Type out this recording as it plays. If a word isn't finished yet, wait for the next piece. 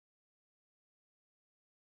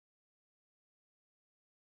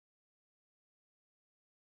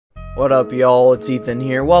What up, y'all? It's Ethan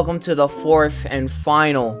here. Welcome to the fourth and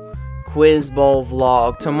final Quiz Bowl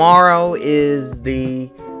vlog. Tomorrow is the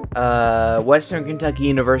Western Kentucky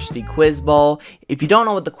University Quiz Bowl. If you don't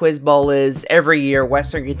know what the Quiz Bowl is, every year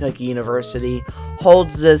Western Kentucky University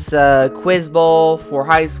holds this Quiz Bowl for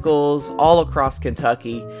high schools all across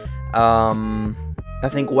Kentucky. I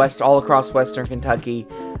think all across Western Kentucky.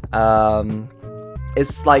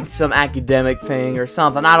 It's like some academic thing or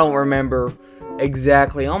something. I don't remember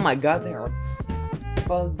exactly. Oh my god, there are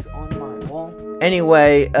bugs on my wall.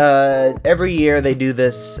 Anyway, every year they do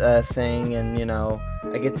this thing, and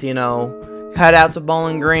I get to head out to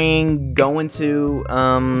Bowling Green, go into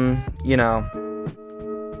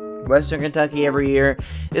Western Kentucky every year.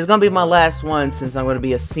 It's gonna be my last one since I'm gonna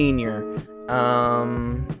be a senior.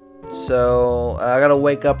 So I gotta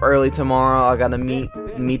wake up early tomorrow. I gotta meet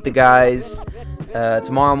the guys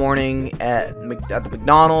tomorrow morning at the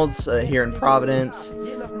McDonald's here in Providence.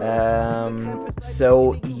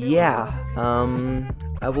 So yeah,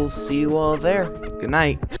 I will see you all there. Good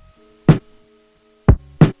night.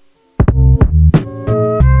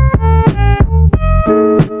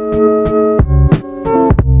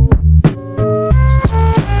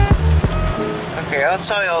 Okay, I'll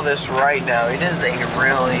tell you all this right now. It is a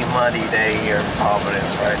really muddy day here in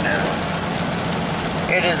Providence right now.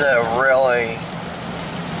 It is a really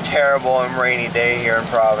terrible and rainy day here in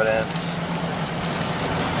Providence.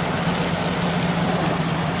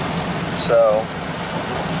 So,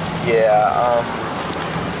 yeah,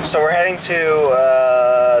 so we're heading to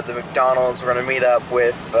the McDonald's. We're going to meet up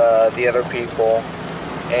with the other people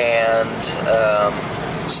and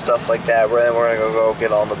stuff like that. Then we're going to go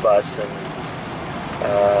get on the bus and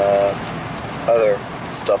other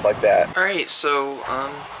stuff like that. Alright, so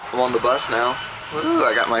I'm on the bus now. Woo,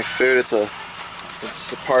 I got my food. It's a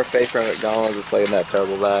parfait from McDonald's. It's like in that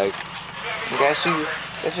purple bag. Guess who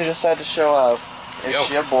decided to show up?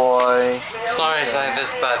 It's your boy. Sorry to say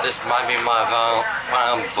this, but this might be my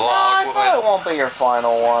final vlog. No, it won't be your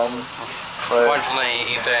final one. But unfortunately,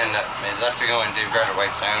 Ethan is actually going to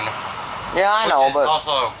graduate soon. Yeah, I know, but which is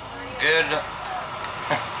also good.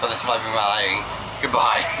 But this might be my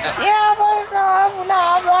goodbye. Yeah, but no,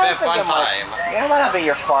 I think it might not be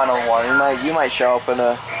your final one. You might show up in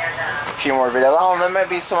a few more videos. Oh, there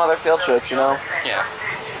might be some other field trips, Yeah.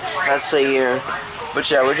 Let's see here. But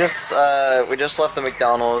yeah, we just left the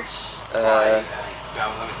McDonald's. Just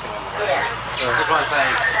want to say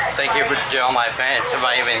thank you to all my fans if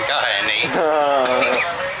I even got any.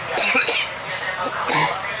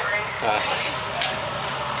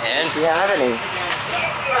 And do you have any?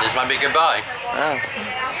 This might be goodbye. Oh.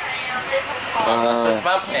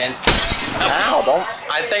 And ow, don't.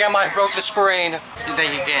 I think I might have broke the screen.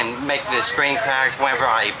 Then you can make the screen crack whenever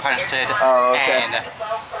I punched it. Oh, okay. And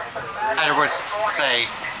afterwards say,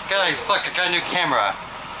 guys, look, I got a new camera.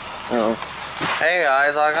 Oh. Hey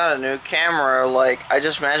guys, I got a new camera. I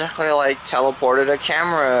just magically teleported a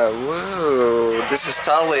camera. Woo! This is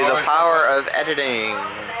totally the power of editing.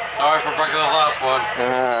 Sorry for breaking the last one.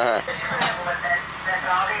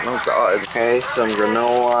 Oh god. Okay, some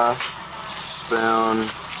granola, spoon,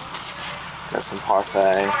 got some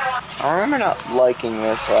parfait. I remember not liking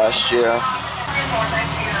this last year.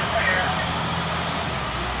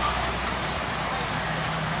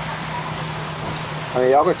 Oh,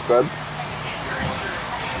 yogurt's good.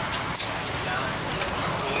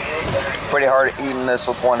 Pretty hard eating this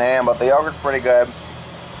with one hand, but the yogurt's pretty good.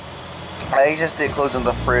 I think just the inclusion of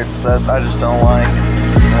the fruits that I just don't like.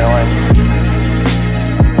 Really.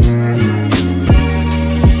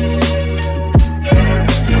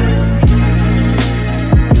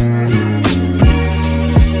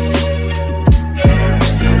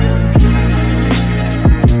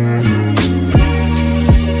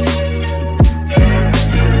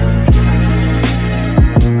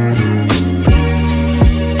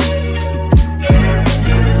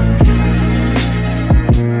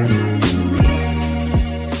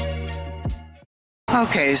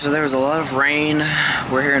 Okay, so there was a lot of rain.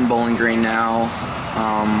 We're here in Bowling Green now.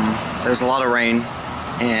 There's a lot of rain,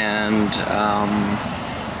 and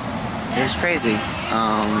it was crazy.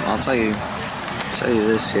 I'll tell you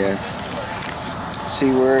this here.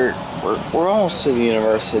 See, we're almost to the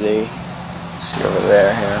university. See over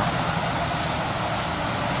there here.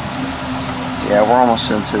 Yeah, we're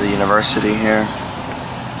almost into the university here.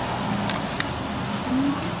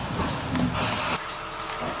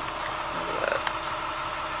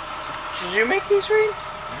 Did you make these, Reed?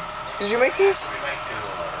 Did you make these?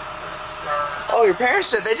 Oh, your parents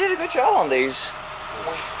did. They did a good job on these.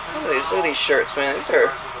 Look at these shirts, man. These are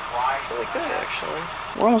really good, actually.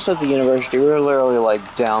 We're almost at the university. We're literally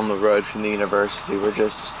like down the road from the university. We're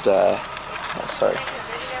just, oh, sorry.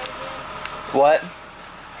 What?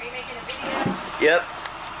 Are you making a video? Yep.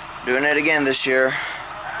 Doing it again this year. Have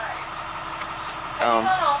you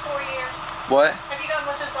gone all 4 years? What? Have you gone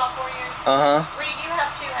with us all 4 years? Uh-huh. Reed, you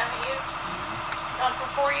have 2, haven't you? Gone for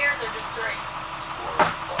 4 years or just 3?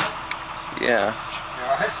 Yeah. You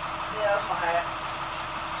alright? Yeah, that's my hat.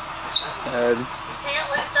 Sad. You can't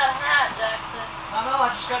lose that hat, Jackson. I know,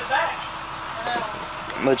 I just got it back. I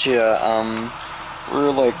know. But yeah,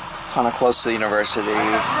 we're like kind of close to the university. I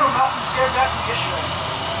got through him out and scared back from yesterday.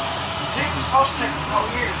 He was supposed to take the whole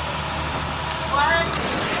year. What?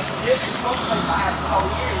 He was supposed to take my hat the whole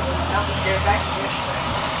year, but I was scared back from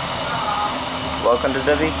yesterday. Welcome to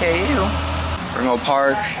WKU. We're gonna go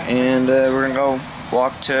park and we're gonna go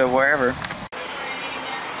walk to wherever.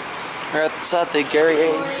 We're outside the Gary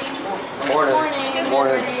A. Morning.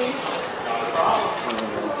 Morning.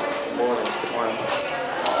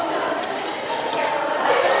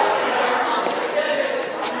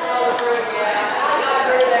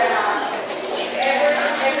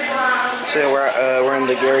 So yeah, we're in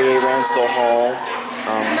the Gary A. Ransdell Hall.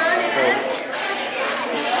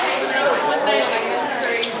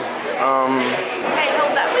 Hey,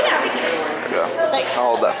 hold that. There you go.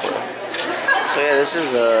 I'll hold that for you. So yeah, this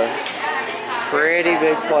is a pretty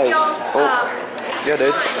big place. Oh, yeah,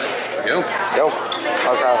 dude. Yo. Yo.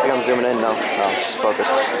 Okay, I think I'm zooming in. No, just focus.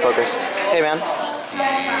 Focus. Hey, man.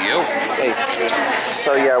 Yo. Hey.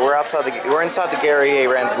 So yeah, we're inside the Gary A.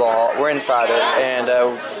 Ransdell Hall. We're inside it, and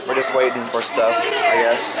we're just waiting for stuff, I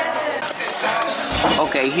guess.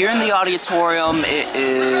 Okay, here in the auditorium, it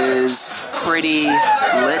is pretty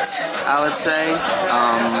lit, I would say.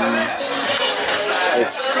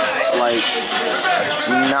 It's like,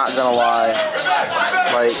 not gonna lie,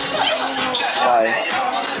 like, why?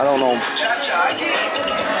 I don't know.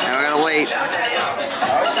 And I gotta wait,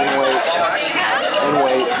 and wait, and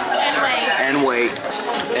wait, and wait,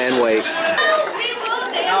 and wait. We will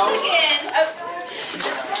dance again. Oh,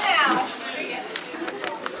 just for now.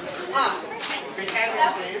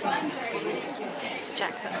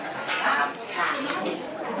 Jackson.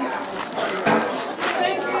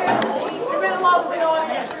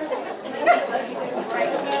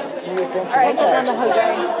 Alright, so down to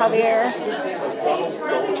Jose, Javier.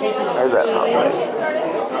 How's that not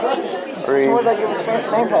right? Green. What did I give his fancy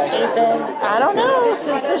name tag? Ethan. I don't know,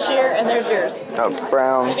 since this year, and there's yours. Oh,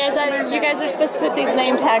 brown. You guys are supposed to put these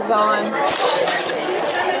name tags on.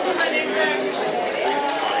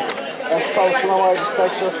 That's probably somebody just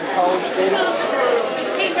texted us from college students.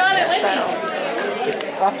 He got it with So,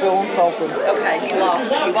 I feel insulted. Okay, he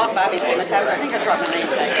lost. He walked by me, so I think I dropped my name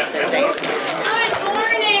tag up there dancing. Good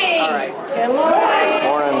morning. All right. good morning.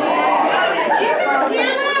 Morning. Did you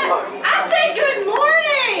hear that? I said good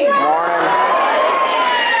morning. Morning.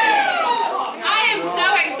 I am so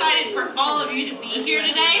excited for all of you to be here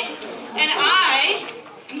today, and I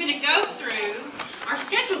am going to go through our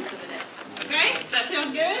schedule for the day. Okay? Does that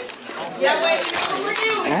sound good? Yeah. Wait, you know what we're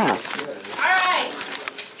doing? Yeah. All right.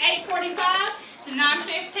 8:45 to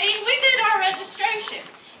 9:15. We did our registration.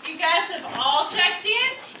 You guys have all checked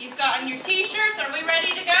in. You've gotten your T-shirts. Are we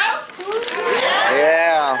ready to go?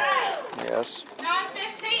 Yeah. All right. Yes.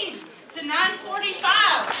 9:15 to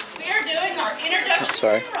 9:45. We are doing our introduction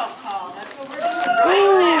Sorry. to roll call. That's what we're doing right now.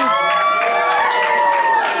 Yeah.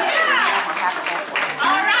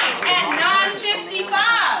 All right. At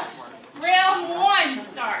 9:55, round 1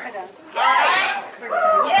 starts. All right.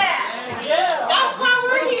 Yeah. That's why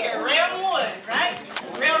we're here. Round 1, right?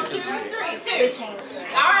 Round 2 and 3 too.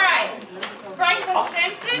 All right. Franklin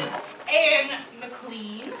Simpson and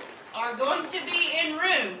McLean are going to be in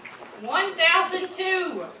room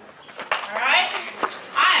 1002. Alright?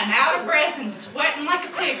 I am out of breath and sweating like a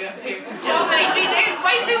pig up here. Y'all made me dance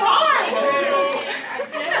way too hard.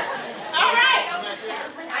 Alright.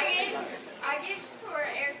 I get for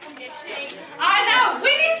air conditioning. I know.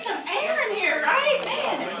 We need some air in here, right?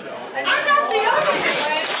 Man. I'm not the only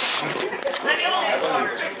one.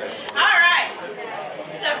 Alright.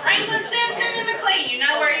 So Franklin Simpson and McLean, you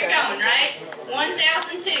know where you're going, right?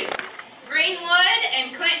 1002. Greenwood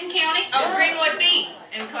and Clinton County. Oh, Greenwood B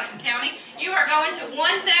in Clinton County. You are going to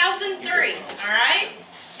 1003. Alright?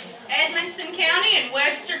 Edmonson County and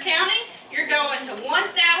Webster County, you're going to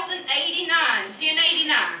 1089.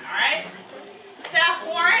 1089. Alright? South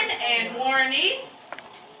Warren and Warren East,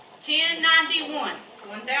 1091.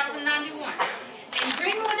 1091. And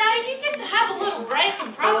Greenwood A, you get to have a little break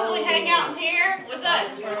and probably hang out in here with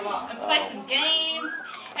us for a while and play some games.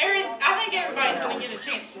 I think everybody's going to get a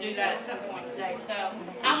chance to do that at some point today, so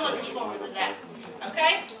I'm looking forward to that.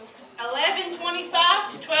 Okay?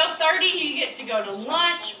 to 12:30, you get to go to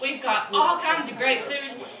lunch. We've got all kinds of great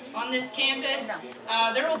food on this campus.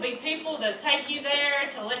 There will be people to take you there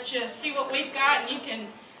to let you see what we've got, and you can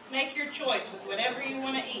make your choice with whatever you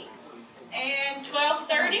want to eat. And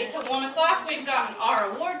 12:30 to 1 o'clock, we've got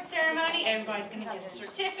our award ceremony. Everybody's going to get a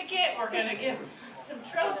certificate. We're going to give some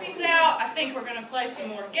trophies out. I think we're going to play some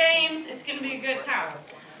more games. It's going to be a good time.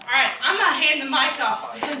 All right, I'm going to hand the mic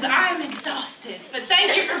off because I'm exhausted. But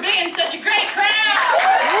thank you for being such a great crowd.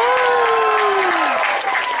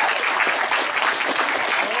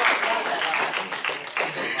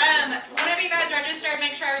 Whenever you guys registered,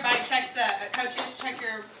 make sure everybody check coaches check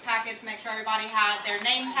your packets, make sure everybody had their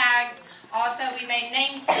name tags. Also, we made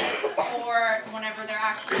name tags for whenever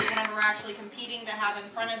we're actually competing to have in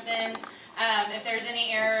front of them. If there's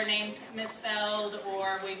any error, names misspelled,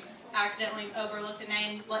 or we've accidentally overlooked a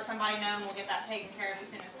name, let somebody know and we'll get that taken care of as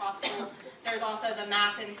soon as possible. There's also the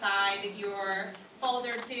map inside your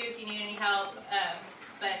folder too if you need any help.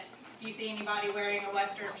 But if you see anybody wearing a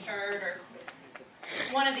Western shirt or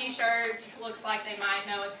one of these shirts looks like they might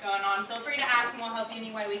know what's going on, feel free to ask and we'll help you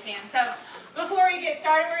any way we can. So before we get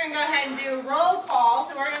started, we're going to go ahead and do a roll call.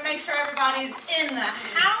 So we're going to make sure everybody's in the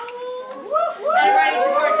house and ready to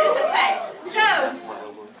participate. So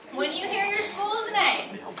when you hear your school's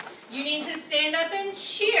name, you need to stand up and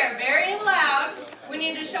cheer very loud. We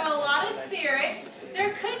need to show a lot of spirit.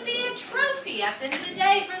 There could be a trophy at the end of the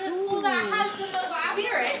day for the school that has the most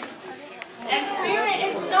spirit. And spirit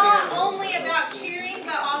is not only about cheering,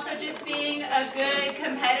 but also just being a good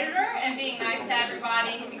competitor and being nice to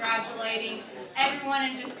everybody, congratulating everyone,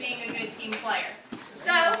 and just being a good team player.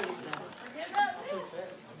 So,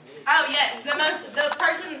 oh yes,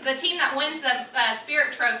 the team that wins the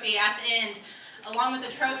spirit trophy at the end, along with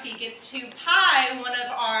the trophy, gets to pie one of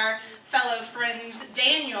our fellow friends,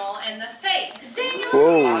 Daniel, in the face. Daniel!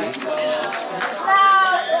 Whoa!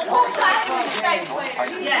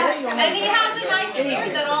 Yes, and he has a nice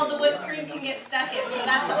beard that all the whipped cream can get stuck in, so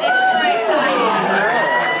that's extra exciting.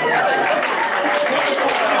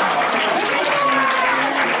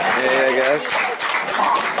 Yeah, I guess.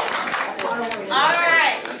 All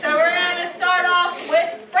right, so we're going to start off with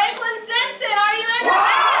Franklin Simpson. Are you in the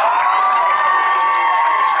house?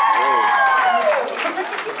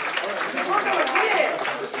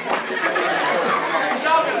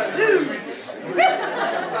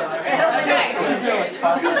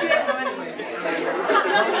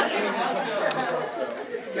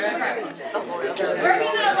 We're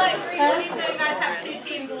going to let Greenwood, even though you guys have two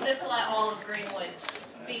teams, we'll just let all of Greenwood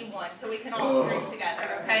be one so we can all scream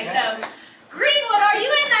together, okay? So, Greenwood, are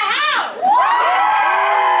you in the house?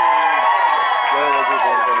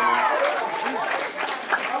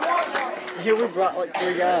 Here we brought like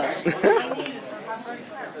 3 guys.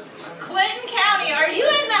 Clinton County, are you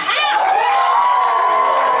in the house?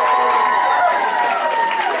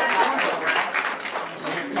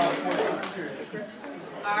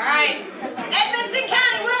 All right. Edmonton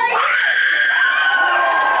County, where are you?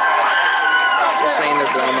 Just saying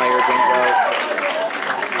they're blowing my eardrums out.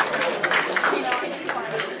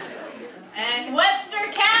 And Webster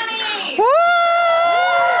County. Woo!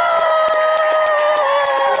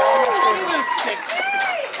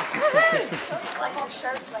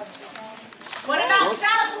 What about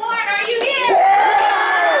South Warren? Are you here?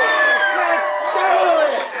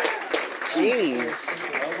 Jeez.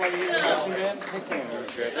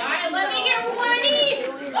 All right, let me hear Warren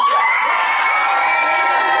East.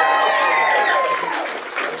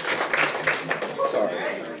 Sorry.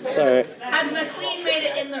 It's alright. Has McLean made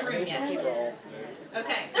it in the room yet?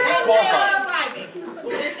 Okay, so as they are arriving,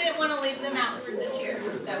 we just didn't want to leave them out for the cheer.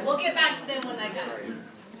 So we'll get back to them when they come.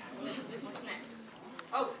 What's next?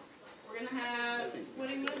 Oh, we're going to have, what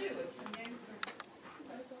do you want to do? Some games?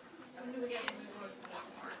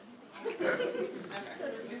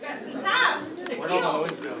 We've got some time to kill.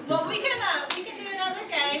 Well, we can do another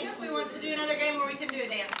game if we want to do another game, or we can do a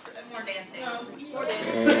dance, more dancing. More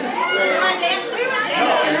dancing.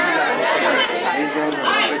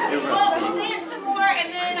 Alright, we'll dance some more,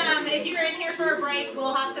 and then if you're in here for a break,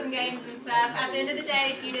 we'll have some games and stuff. At the end of the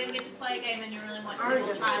day, if you didn't get to play a game and you really want to,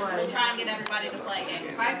 we'll try and get everybody to play a game,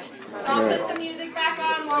 okay? So I'll put some music back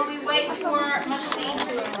on while we wait for McLean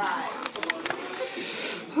to arrive.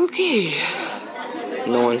 Okay.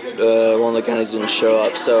 No one, one of the guys didn't show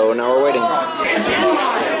up, so now we're waiting.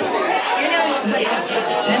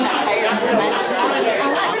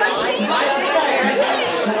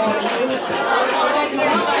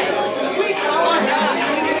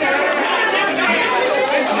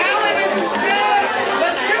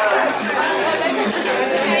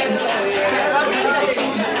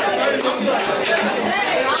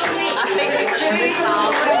 I think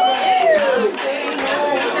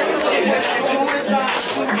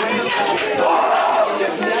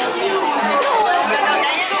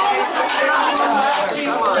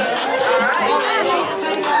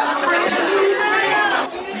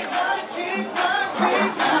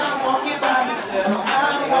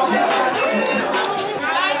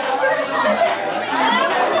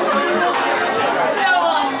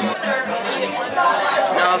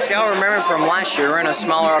last year. We were in a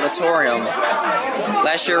smaller auditorium.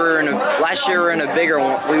 Last year we were in a bigger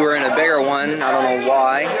one. We were in a bigger one. I don't know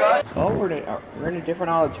why. Oh, we're in a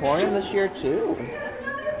different auditorium this year too.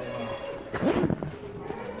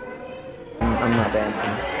 I'm not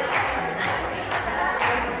dancing.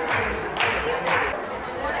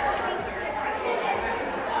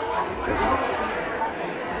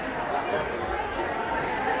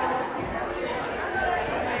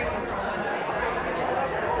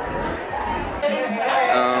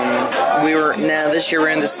 This year we're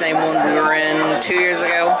in the same one we were in 2 years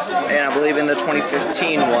ago, and I believe in the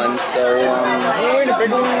 2015 one, so, Were we in a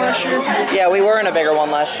bigger one last year? yeah, we were in a bigger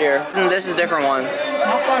one last year. This is a different one. I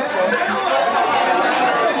thought so.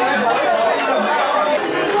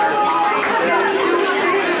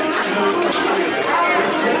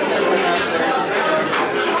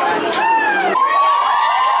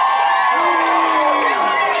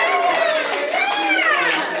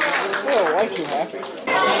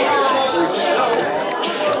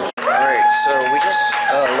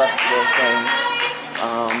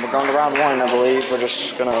 We're going to round one, I believe. We're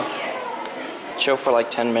just gonna chill for like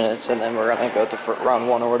 10 minutes and then we're gonna go to round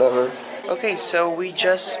one or whatever. Okay, so we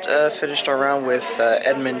just finished our round with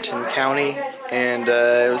Edmonton County, and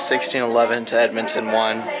it was 16-11 to Edmonton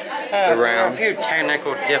won the round. There were a few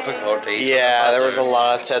technical difficulties. Yeah, there was a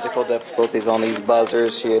lot of technical difficulties on these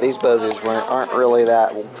buzzers here. These buzzers aren't really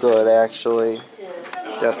that good, actually.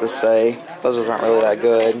 I have to say, buzzers aren't really that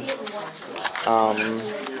good.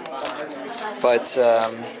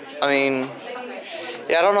 I mean,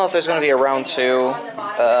 yeah, I don't know if there's going to be a round two,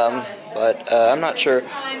 but I'm not sure.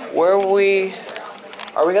 Where are we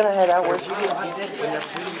going to head out? Where's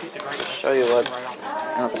show you what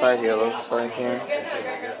outside here looks like here.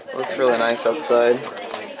 It looks really nice outside.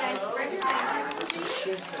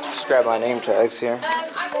 Just grab my name tags here.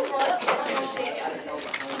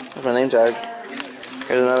 Here's my name tag.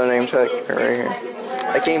 Here's another name tag right here.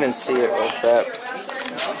 I can't even see it real crap.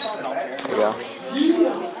 There you go.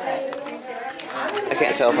 I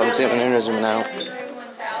can't tell if I'm zooming in or zooming out.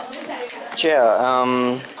 Yeah,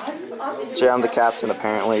 I'm the captain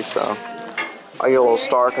apparently, so I get a little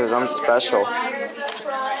star because I'm special.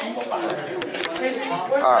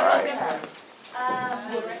 Alright.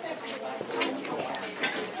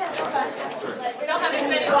 We don't have as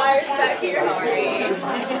many wires back here.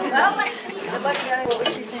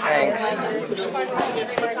 Thanks.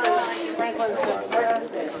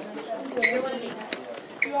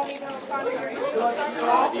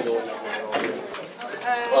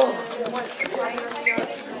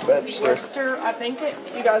 Webster, I think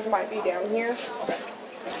you guys might be down here.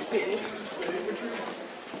 Let's see.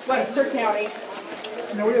 Webster County.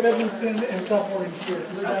 No, we have Edmonton and South Oregon here,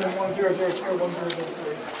 so they're down in 1002 or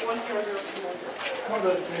 1003. 1002. One of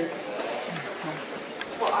those two.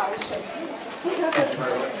 Well, I was checking.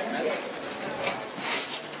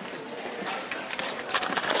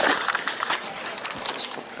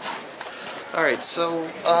 Alright, so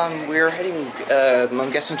we're heading,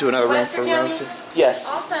 I'm guessing, to another round for round two. Yes.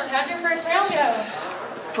 Awesome. How'd your first round go?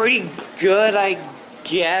 Pretty good, I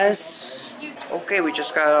guess. Okay, we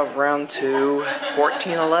just got out of round two,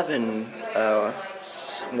 14-11.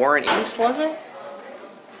 Warren East, was it?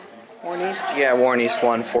 Warren East? Yeah, Warren East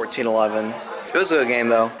won 14-11. It was a good game,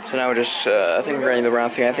 though. So now we're just, I think we're getting the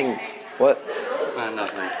round three. I think, what?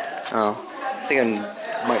 Nothing. Oh, I think I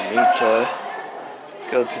might need to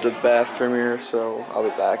go to the bathroom here, so I'll be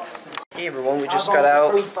back. Hey everyone, we just got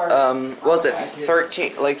out. What was it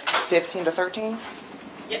 15 to 13?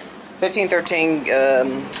 Yes. 15-13.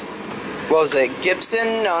 What was it?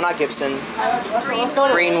 Gibson? No, not Gibson.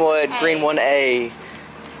 Greenwood A.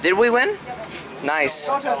 Did we win? Nice.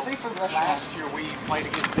 Last year we played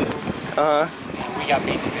against them. We got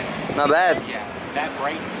beat to them. Not bad. Yeah, that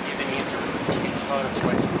break, you didn't answer a ton of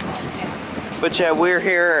questions. But yeah, we're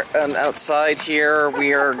here outside here.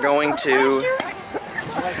 We are going to.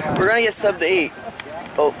 We're gonna get sub to 8.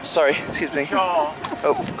 Oh, sorry. Excuse me. Oh,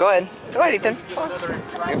 go ahead. Go ahead, Ethan.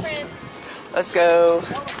 Here. Let's go.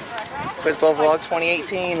 Quiz Bowl Vlog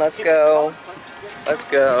 2018. Let's go. Let's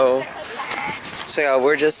go. So yeah,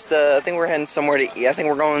 we're just. I think we're heading somewhere to eat. I think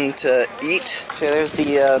we're going to eat. So yeah, there's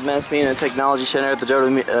the Mass Media and Technology Center at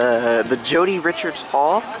the Jody Richards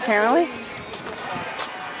Hall. Apparently.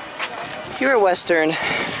 Here at Western,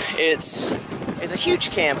 it's a huge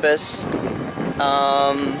campus.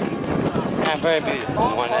 Yeah, very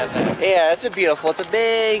beautiful one at that. Yeah, it's a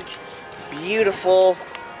big, beautiful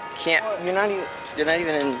camp. You're not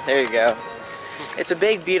even in. There you go. It's a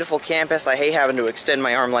big, beautiful campus. I hate having to extend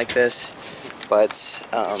my arm like this, but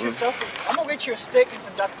I'm gonna get you a stick and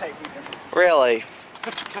some duct tape. Really.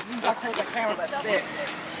 Duct tape that came with that stick.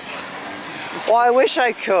 Well, I wish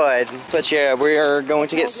I could. But yeah, we are going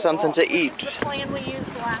to get something to eat. The plan we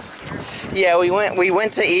used last year. Yeah, we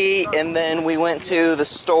went to eat, and then we went to the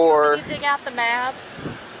store. Can you dig out the map?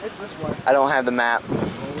 It's this way. I don't have the map. I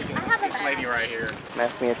have a map. Lady right here.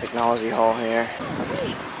 Mass Media Technology Hall here.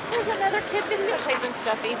 Hey, there's another kid videotaping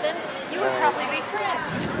stuff, Ethan. You would probably be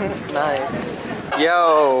friends. Nice.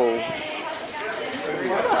 Yo.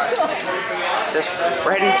 Just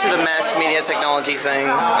we're heading to the Mass Media Technology thing,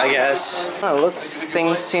 I guess. Oh,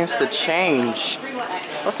 things seems to change.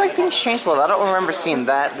 Looks like things changed a little. I don't remember seeing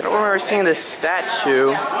that. I don't remember seeing this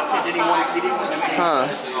statue. Huh.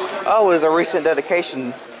 Oh, it was a recent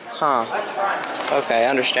dedication. Huh. Okay,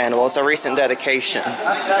 understandable. It's a recent dedication.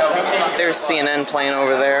 There's CNN playing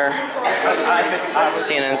over there.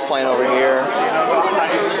 CNN's playing over here.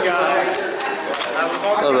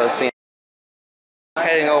 A little bit of CNN.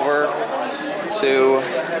 Heading over to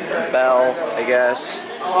Bell, I guess.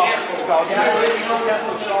 I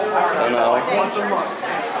don't know.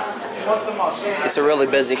 It's a really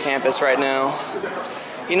busy campus right now.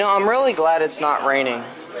 You know, I'm really glad it's not raining.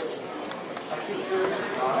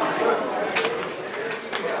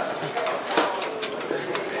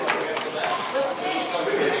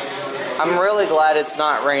 I'm really glad it's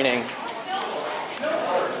not raining.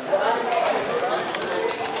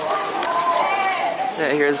 So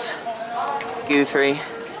here's Guthrie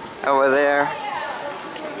over there.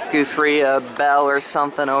 Guthrie Bell or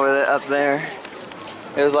something up there.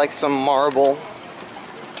 There's like some marble.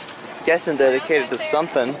 Guessing dedicated to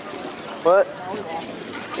something. But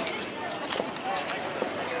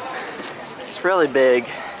it's really big.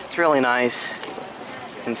 It's really nice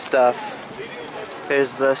and stuff.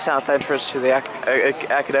 There's the south entrance to the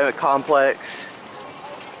academic complex.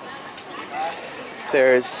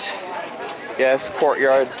 There's, yes,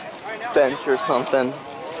 courtyard bench or something.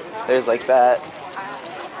 There's like that.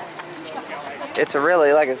 It's a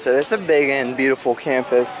really, like I said, it's a big and beautiful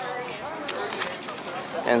campus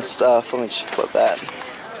and stuff. Let me just flip that.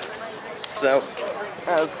 So,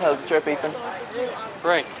 how's the trip, Ethan?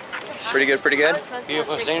 Great. Pretty good, pretty good?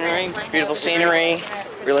 Beautiful scenery. Beautiful scenery.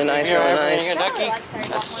 Really nice, If you're really ever in nice. Kentucky,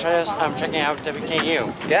 I'm checking out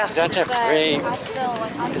WKU. Yeah. It's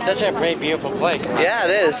such a pretty beautiful place. Yeah,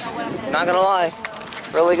 it is. Not gonna lie.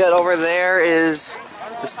 Really good. Over there is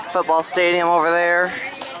the football stadium over there.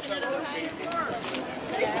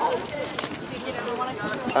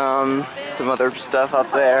 Some other stuff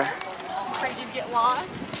up there.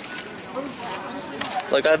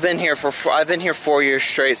 Like I've been here 4 years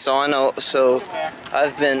straight, so I know. So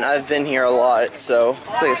I've been here a lot. So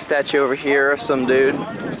it's like a statue over here of some dude.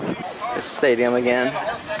 This stadium again.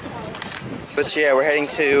 But yeah, we're heading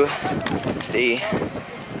to the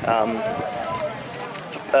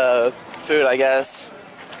food, I guess.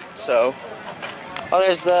 So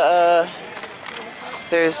there's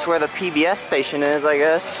where the PBS station is, I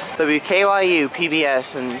guess. WKU,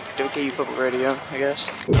 PBS, and WKU Public Radio, I guess.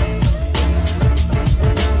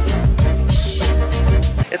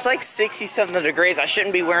 It's like 60-something degrees. I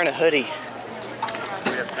shouldn't be wearing a hoodie.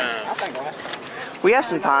 We have time. We have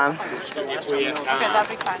some time. We have time. Okay, that'd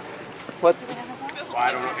be fine. What? Well,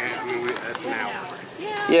 I don't know. I mean, that's an hour.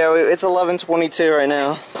 Yeah, it's 11:22 right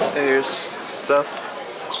now. There's stuff,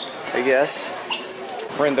 I guess.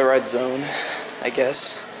 We're in the red zone, I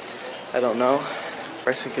guess. I don't know.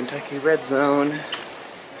 Western Kentucky red zone.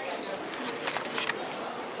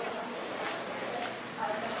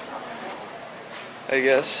 I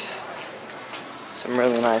guess. Some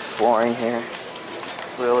really nice flooring here.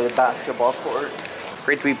 It's literally a basketball court.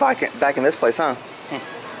 Great to be back in this place, huh?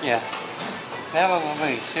 Yes. They had a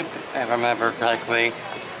lovely soup, if I remember correctly.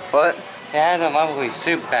 What? They had a lovely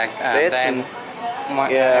soup back then.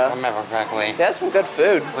 Yeah. If I remember correctly. They had some good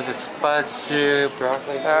food. Was it spud soup,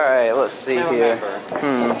 broccoli soup? Alright, let's see here.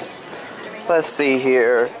 Let's see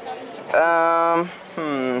here.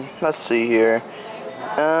 Let's see here.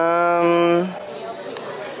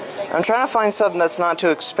 I'm trying to find something that's not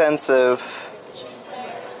too expensive.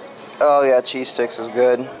 Oh yeah, cheese sticks is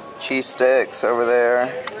good. Cheese sticks over there.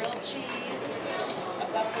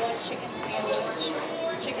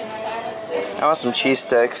 I want some cheese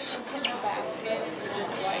sticks.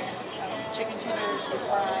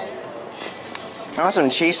 I want some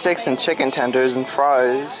cheese sticks and chicken tenders and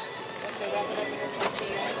fries.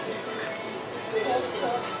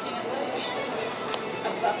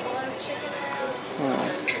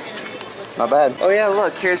 Not bad. Oh yeah,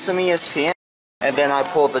 look, here's some ESPN. And then I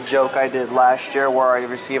pulled the joke I did last year where I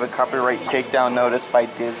received a copyright takedown notice by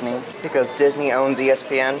Disney. Because Disney owns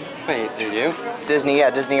ESPN. Wait, do you? Disney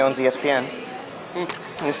owns ESPN.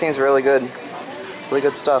 This seems really good. Really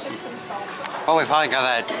good stuff. Oh, we finally got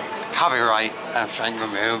that copyright strike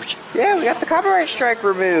removed. Yeah, we got the copyright strike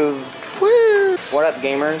removed. Woo! What up,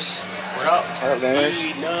 gamers? What up? What up, gamers?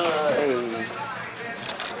 Hey.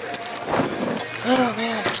 Oh,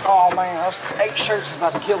 man. Oh man, those 8 shirts is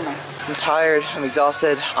about to kill me. I'm tired. I'm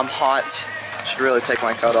exhausted. I'm hot. Should really take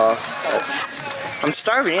my coat off. But I'm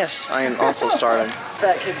starving, yes. I am also starving.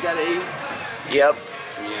 Fat kids gotta eat. Yep.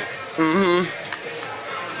 Yeah. Mm-hmm.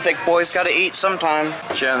 Thick boys gotta eat sometime.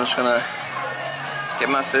 Yeah, I'm just gonna get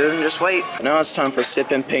my food and just wait. Now it's time for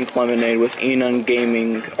Sippin' Pink Lemonade with ENunn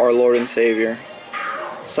Gaming, our Lord and Savior.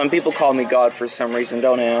 Some people call me God for some reason,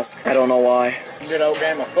 don't ask. I don't know why. Good old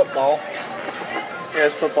game of football. Yeah,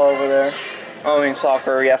 it's football over there. Oh, I mean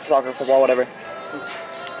soccer, yeah, soccer, football, whatever.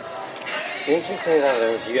 Didn't you say that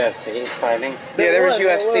there was UFC fighting? Yeah, there was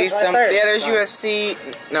UFC. There's UFC.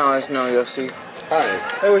 No, there's no UFC.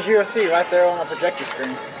 There was UFC right there on the projector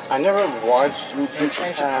screen. I never watched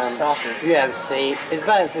Soccer. UFC. Is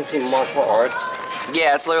that essentially martial arts?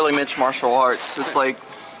 Yeah, it's literally mixed martial arts. It's like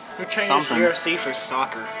Who changes something. UFC for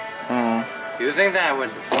soccer? You would think that I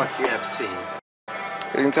would watch UFC.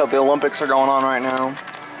 You can tell the Olympics are going on right now.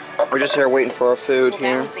 We're just here waiting for our food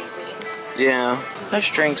here. Yeah.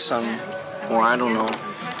 Let's drink some, or I don't know.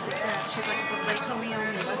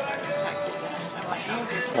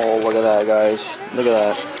 Oh, look at that, guys. Look at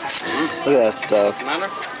that. Look at that stuff.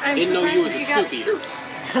 Didn't know you was a soup eater.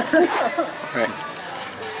 Right.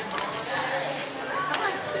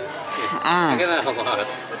 I get that a lot.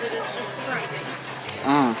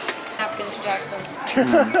 Hopkins Jackson.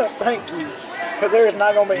 Thank you. Because there is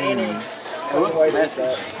not going to be any way to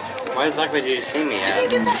that. Why exactly did you see me at?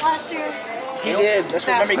 Did you get that last year? He did. That's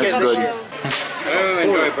what made me That's get good. this year. I don't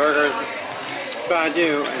enjoy burgers, but I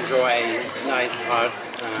do enjoy nice hot.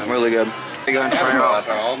 Really good. Go and try it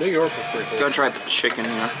out. New York was pretty cool. Go and try the chicken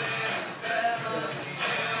here.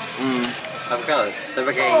 I've got it. The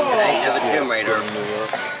beginning of the Tomb Raider.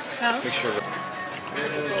 Make sure that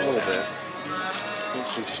a little bit.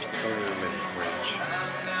 Just throw it in the fridge.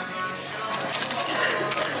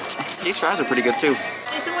 These fries are pretty good too.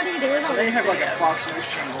 Ethan, what do you do with all They these have like a videos? Fox News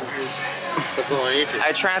channel over here.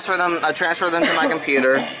 I transfer them to my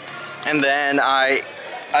computer, and then I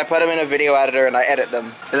put them in a video editor and I edit them,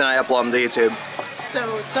 and then I upload them to YouTube.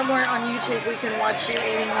 So somewhere on YouTube we can watch you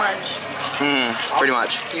eating lunch. Pretty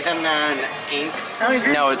much. ENunn Inc. How many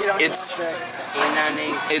views No, did you get on it's that? ENunn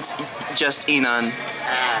Inc. It's just ENunn.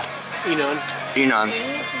 ENunn. ENunn.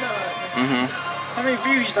 How many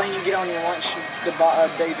views do you think you get on your lunch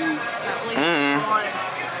debut?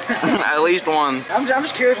 At least one. I'm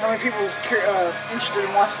just curious how many people is interested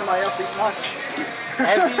in watching somebody else eat lunch.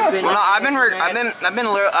 Have you been? Well, no,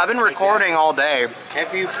 I've been recording all day.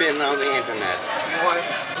 Have you been on the internet? What?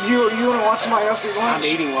 You want to watch somebody else eat lunch? I'm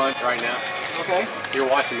eating lunch right now. Okay. You're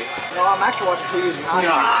watching me. No, I'm actually watching TVs behind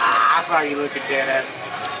you. I saw you look at that,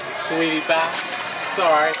 sweetie pie. It's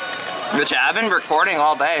alright. But yeah, I've been recording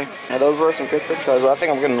all day. Now those were some good food tries, but I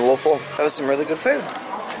think I'm getting a little full. That was some really good food.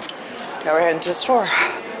 Now we're heading to the store.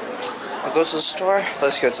 I'll go to the store.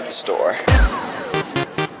 Let's go to the store.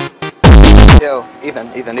 Yo,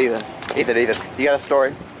 Ethan. You got a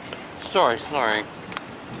story? Story.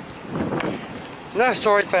 Not a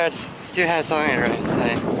story, but do have something interesting to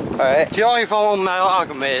say. Alright. To all you Full Metal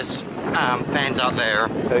Alchemist fans out there,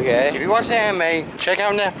 Okay. if you watch the anime, check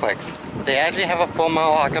out Netflix. They actually have a Full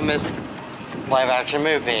Metal Alchemist live-action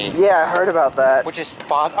movie. Yeah, I heard about that. Which is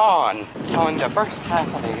spot on, telling the first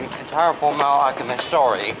half of the entire Full Metal Alchemist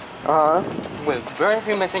story. With very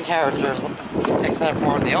few missing characters, except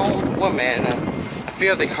for the old woman, a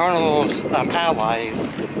few of the Colonel's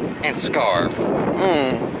allies, and Scar.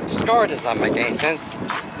 Scar does not make any sense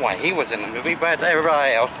why he was in the movie, but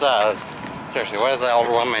everybody else does. Seriously, what does the old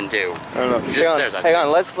woman do? I don't know. Hang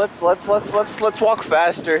on. Let's walk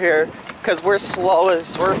faster here, cause we're slow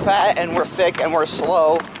as we're fat and we're thick and we're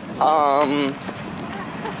slow.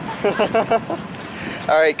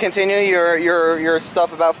 All right, continue your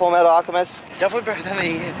stuff about Full Metal Alchemist. Definitely better than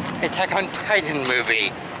the Attack on Titan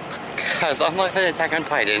movie, cause unlike the Attack on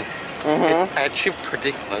Titan, it's actually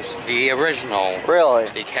ridiculous. The original. Really?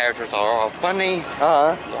 The characters are all funny.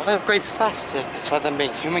 A lot of great slapstick despite them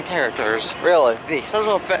being human characters. Really? The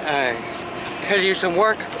social effects could use some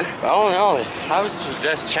work. But all in all, I was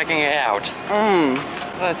just checking it out.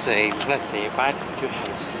 Let's see if I do have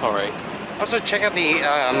a story. Also check out the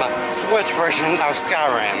Switch version of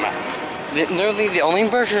Skyrim. Literally the only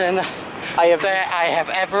version that I have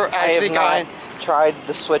ever actually gotten. Tried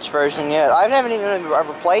the Switch version yet. I haven't even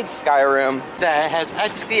ever played Skyrim. That has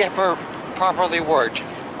actually ever properly worked.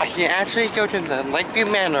 I can actually go to the Lakeview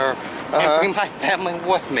Manor and bring my family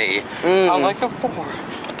with me. Unlike before,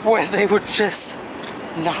 where they would just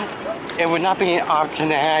it would not be an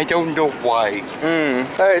option, and I don't know why.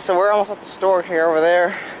 Alright, so we're almost at the store here over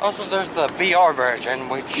there. Also, there's the VR version,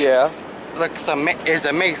 which looks is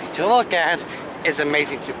amazing to look at. It's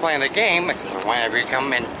amazing to play in the game, except for whenever you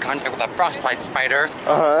come in contact with a frostbite spider.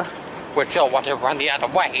 Which you'll want to run the other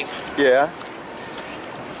way. Yeah.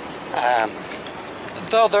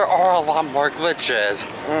 Though there are a lot more glitches.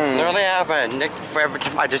 Literally, I have a nick for every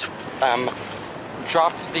time I just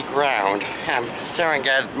drop to the ground. I'm staring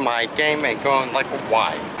at my game and going like,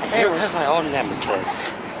 why? Here's my old nemesis.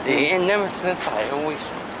 The nemesis I always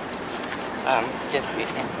gets me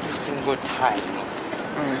every single time.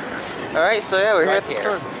 Alright, so yeah, we're here at the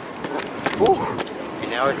store. Woo.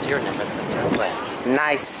 And now it's your nemesis as well.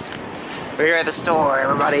 Nice. We're here at the store,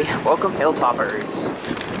 everybody. Welcome, Hilltoppers.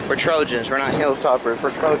 We're Trojans. We're not Hilltoppers.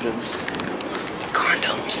 We're Trojans.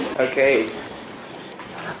 Condoms. Okay.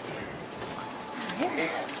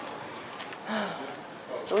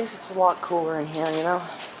 At least it's a lot cooler in here, you know?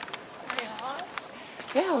 Pretty hot?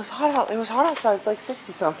 Yeah, it was hot out. It was hot outside. It's like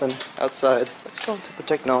 60 something outside. Let's go into the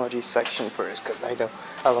technology section first, because I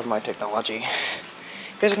love my technology.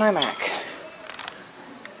 Here's an iMac.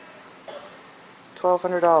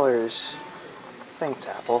 $1,200. Thanks,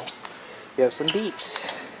 Apple. You have some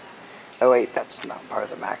Beats. Oh wait, that's not part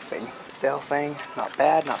of the Mac thing. Dell thing, not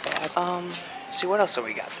bad, not bad. Let's see what else have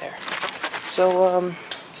we got there. So,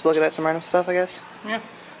 just looking at some random stuff, I guess. Yeah.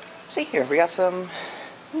 See here, we got some,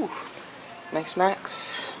 nice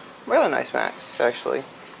Macs. Really nice Macs, actually.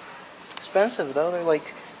 Expensive though, they're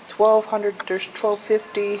like $1,200, there's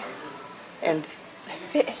 $1,250, and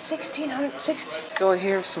 $1,600, Go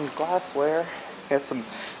here, some glassware. Got some,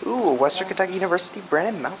 Western Kentucky University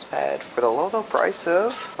branded mouse pad for the low price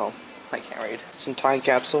of, I can't read. Some time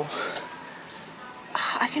capsule.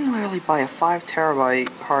 I can literally buy a 5 terabyte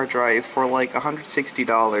hard drive for like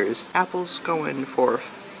 $160. Apple's going for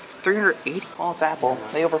 $380. Well, it's Apple.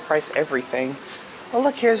 They overprice everything. Oh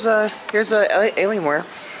look, here's Alienware.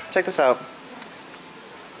 Check this out.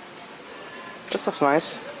 This looks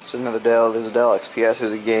nice. It's another Dell. There's a Dell XPS.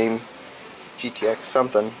 There's a game. GTX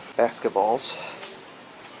something. Basketballs.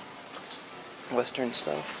 Western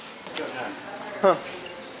stuff. Huh.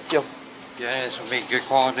 Yo. Yeah, this will be good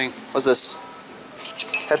quality. What's this?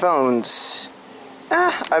 Headphones.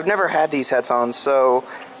 I've never had these headphones, so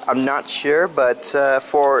I'm not sure, but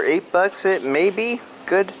for $8 it may be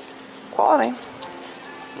good quality.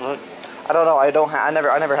 What? I don't know. I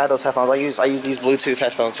never had those headphones. I use these Bluetooth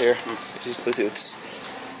headphones here. These Bluetooths.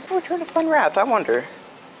 Oh, return to fun wrapped. I wonder.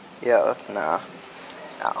 Yeah, no,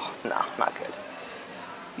 not good.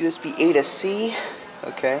 USB A to C.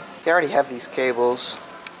 Okay. They already have these cables.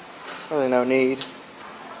 Really no need.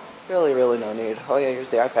 Really no need. Oh yeah, here's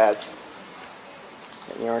the iPads.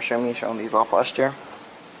 You were showing these off last year.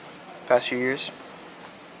 Past few years.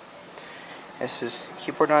 This is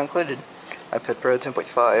keyboard not included. iPad Pro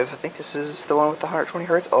 10.5. I think this is the one with the 120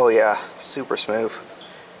 Hz. Oh yeah, super smooth.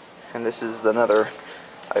 And this is another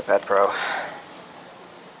iPad Pro.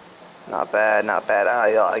 Not bad, not bad.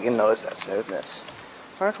 I can notice that smoothness.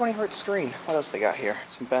 120 Hz screen. What else they got here?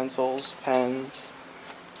 Some pencils, pens.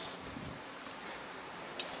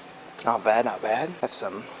 Not bad, not bad. Have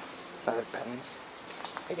some other pens,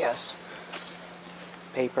 I guess.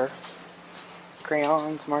 Paper,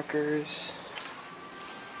 crayons, markers,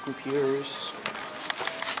 computers.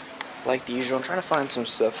 Like the usual. I'm trying to find some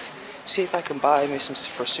stuff. See if I can buy maybe some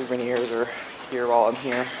for souvenirs or here while I'm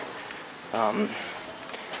here.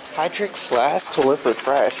 Hydric flask to live for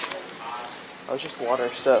trash. Oh, it's just water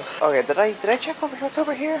stuff. Okay, did I check over here? What's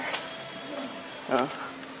over here?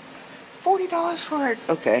 $40 for it.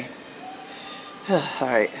 Okay.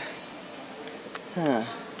 Alright.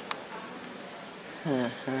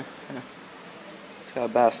 It's got a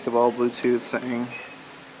basketball Bluetooth thing.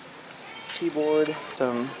 Keyboard,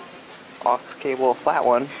 some aux cable, a flat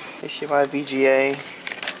one. HDMI VGA.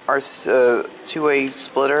 Our 2-way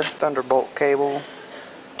splitter, Thunderbolt cable.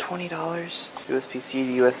 $20.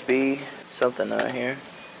 USB-C to USB. Something out here.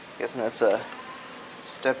 Guessing that's a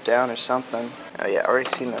step down or something. Oh yeah, already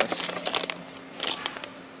seen this.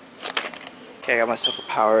 Okay, I got myself a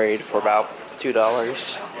Powerade for about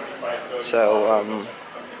 $2. So,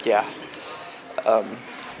 yeah.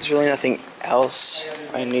 There's really nothing else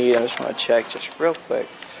I need. I just want to check just real quick.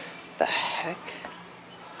 The heck?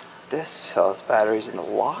 This battery's in the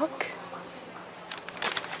lock?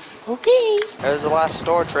 Okay. There's the last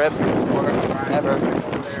store trip. Ever.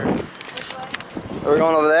 Are we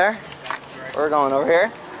going over there? Or we're going over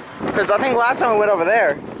here? Because I think last time we went over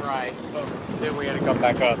there. Right. Then we had to come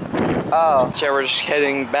back up. Oh. So we're just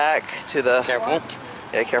heading back to the... Careful.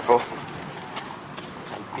 Yeah, careful.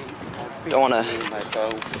 don't wanna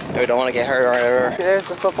get hurt or whatever. There's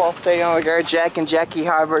the football stadium over there, Jack and Jackie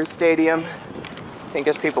Harvard Stadium. I think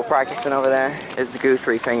there's people practicing over there. There's the goo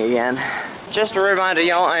 3 thing again. Just a reminder,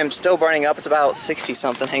 y'all, I am still burning up. It's about 60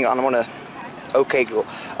 something. Hang on, I'm gonna, okay Google.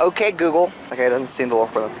 Okay Google, okay, it doesn't seem to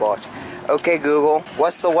work when it's locked. Okay Google,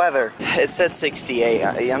 what's the weather? It said 68.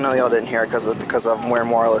 I know y'all didn't hear it because I'm wearing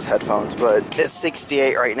wireless headphones, but it's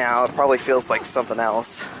 68 right now. It probably feels like something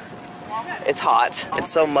else. It's hot. It's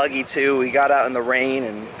so muggy too. We got out in the rain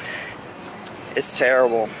and it's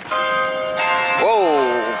terrible.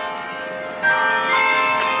 Whoa!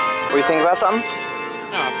 What do you think about something?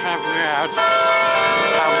 No, I'm trying to figure out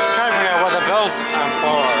what the bills are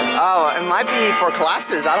for. Oh, it might be for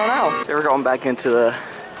classes. I don't know. They were going back into the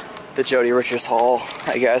Jody Richards Hall,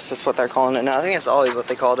 I guess. That's what they're calling it now. I think that's always what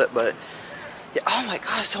they called it, but yeah. Oh my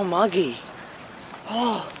gosh, so muggy.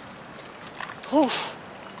 Oh. Oof.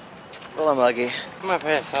 A little muggy. My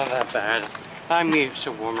face not that bad. I'm used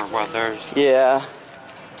to warmer weathers. Yeah.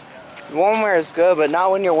 Warm wear is good, but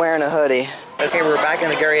not when you're wearing a hoodie. Okay, we're back in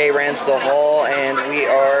the Gary A. Ransdell Hall, and we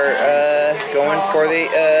are going for the,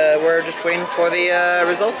 we're just waiting for the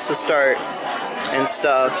results to start and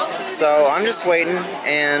stuff. So I'm just waiting,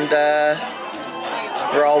 and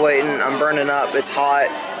we're all waiting. I'm burning up. It's hot.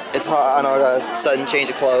 It's hot. I know I got a sudden change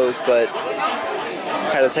of clothes, but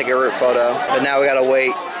I had to take a route photo. But now we gotta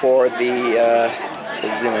wait for the,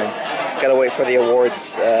 zoom in. Gotta wait for the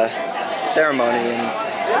awards ceremony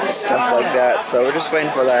and stuff like that. So we're just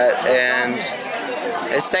waiting for that, and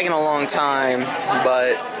it's taking a long time,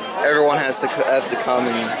 but everyone has to come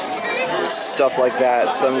and stuff like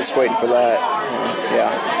that. So I'm just waiting for that.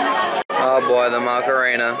 Yeah. Oh boy, the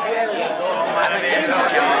Macarena.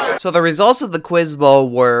 So the results of the Quiz Bowl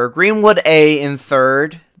were Greenwood A in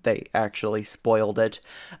third. They actually spoiled it.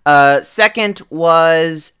 Second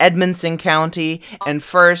was Edmonson County, and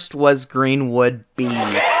first was Greenwood B.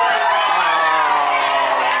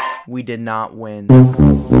 We did not win.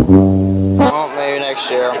 Well, maybe next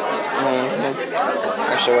year.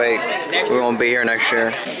 Actually, wait. We won't be here next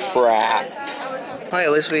year. Crap. Well,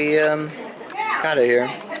 at least we got it here.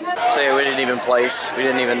 So yeah, we didn't even place. We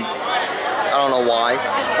didn't even. I don't know why,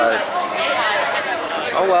 but.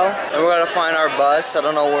 Oh well, and we're gonna find our bus. I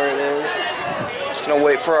don't know where it is. Just gonna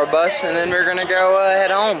wait for our bus, and then we're gonna go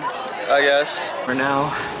head home, I guess. We're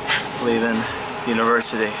now leaving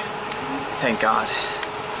university. Thank God.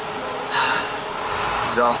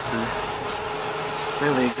 Exhausted.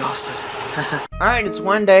 Really exhausted. Alright, it's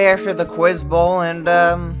one day after the Quiz Bowl, and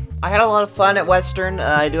I had a lot of fun at Western.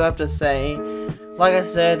 I do have to say, like I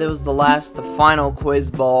said, it was the final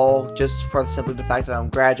Quiz Bowl, just for simply the fact that I'm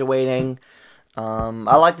graduating.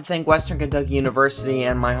 I'd like to thank Western Kentucky University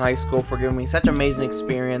and my high school for giving me such an amazing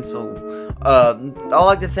experience. So, I'd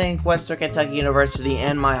like to thank Western Kentucky University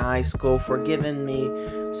and my high school for giving me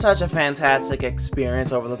such a fantastic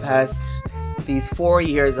experience over the past these 4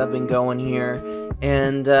 years I've been going here.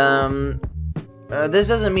 And this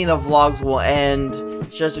doesn't mean the vlogs will end.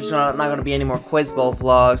 It's just there's not going to be any more Quiz Bowl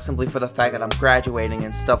vlogs simply for the fact that I'm graduating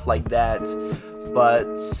and stuff like that.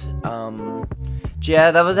 But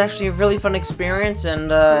yeah, that was actually a really fun experience,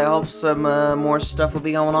 and I hope some more stuff will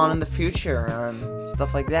be going on in the future, and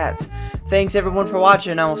stuff like that. Thanks everyone for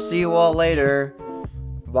watching, I will see you all later.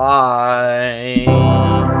 Bye.